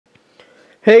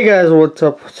Hey guys, what's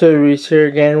up? So Reese here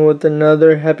again with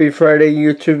another Happy Friday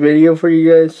YouTube video for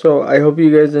you guys. So I hope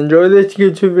you guys enjoy this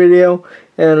YouTube video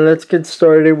and let's get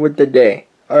started with the day.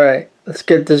 Alright, let's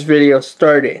get this video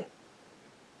started.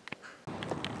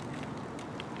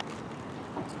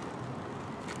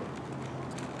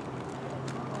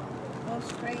 Go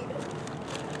straight.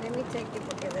 Let me take you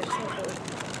porque they're so good.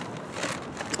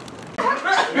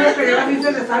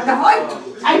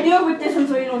 I do it with this one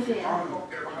so you don't see it.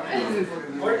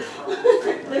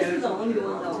 This is the only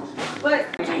one though. But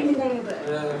tiny bit.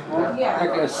 Yeah.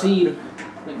 Like a seed.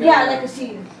 Yeah, like a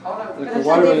seed. Like a That's a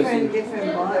watermelon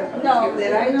different bug. No,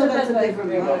 That I know that's a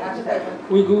different bug. seed.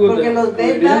 We googled Porque it. los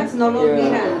bedbugs no los Yeah.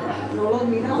 miran. No los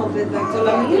miran los bedbugs.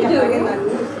 Solamente que apaguen la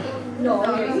luz. No.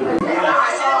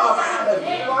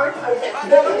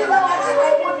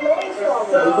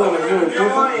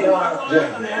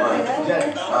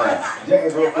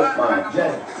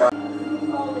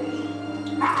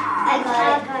 I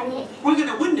got it. We're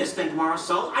gonna win this thing tomorrow,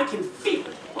 so I can feel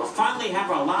it. We'll finally have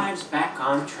our lives back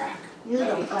on track. You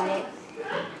don't got it.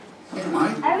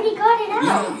 Mike? I already got it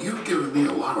out. You've given me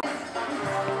a lot of...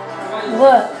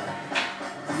 What?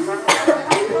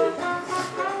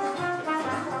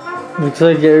 Looks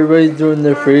like everybody's doing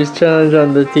their freeze challenge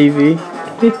on the TV.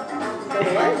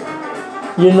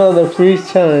 You know the freeze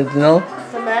challenge, no?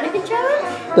 The mannequin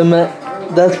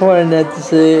challenge? That's what I meant to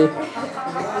say.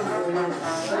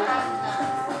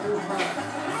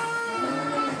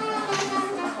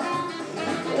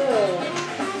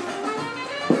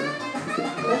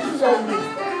 This is ugly.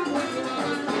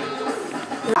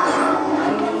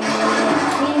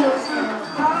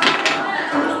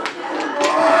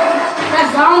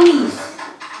 That's zombies.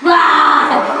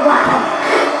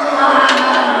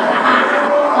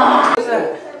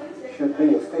 Should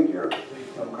be a figure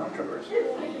of controversy.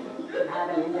 Have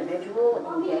an individual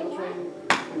engaging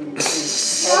in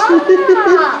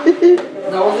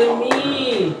That wasn't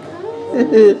me.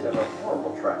 Have a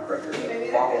horrible track record of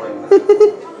following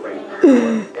great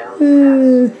down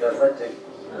that led to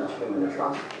human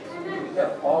atrocities. We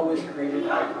have always created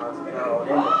icons in our own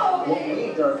image. What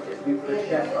we've done is we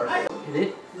project our...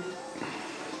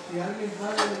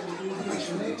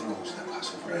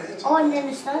 Oh, and then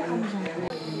the star comes out.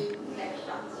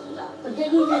 But then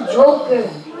he's a joker.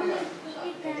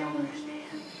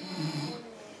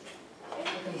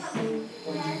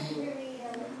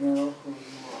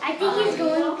 I think he's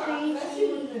going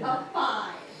crazy.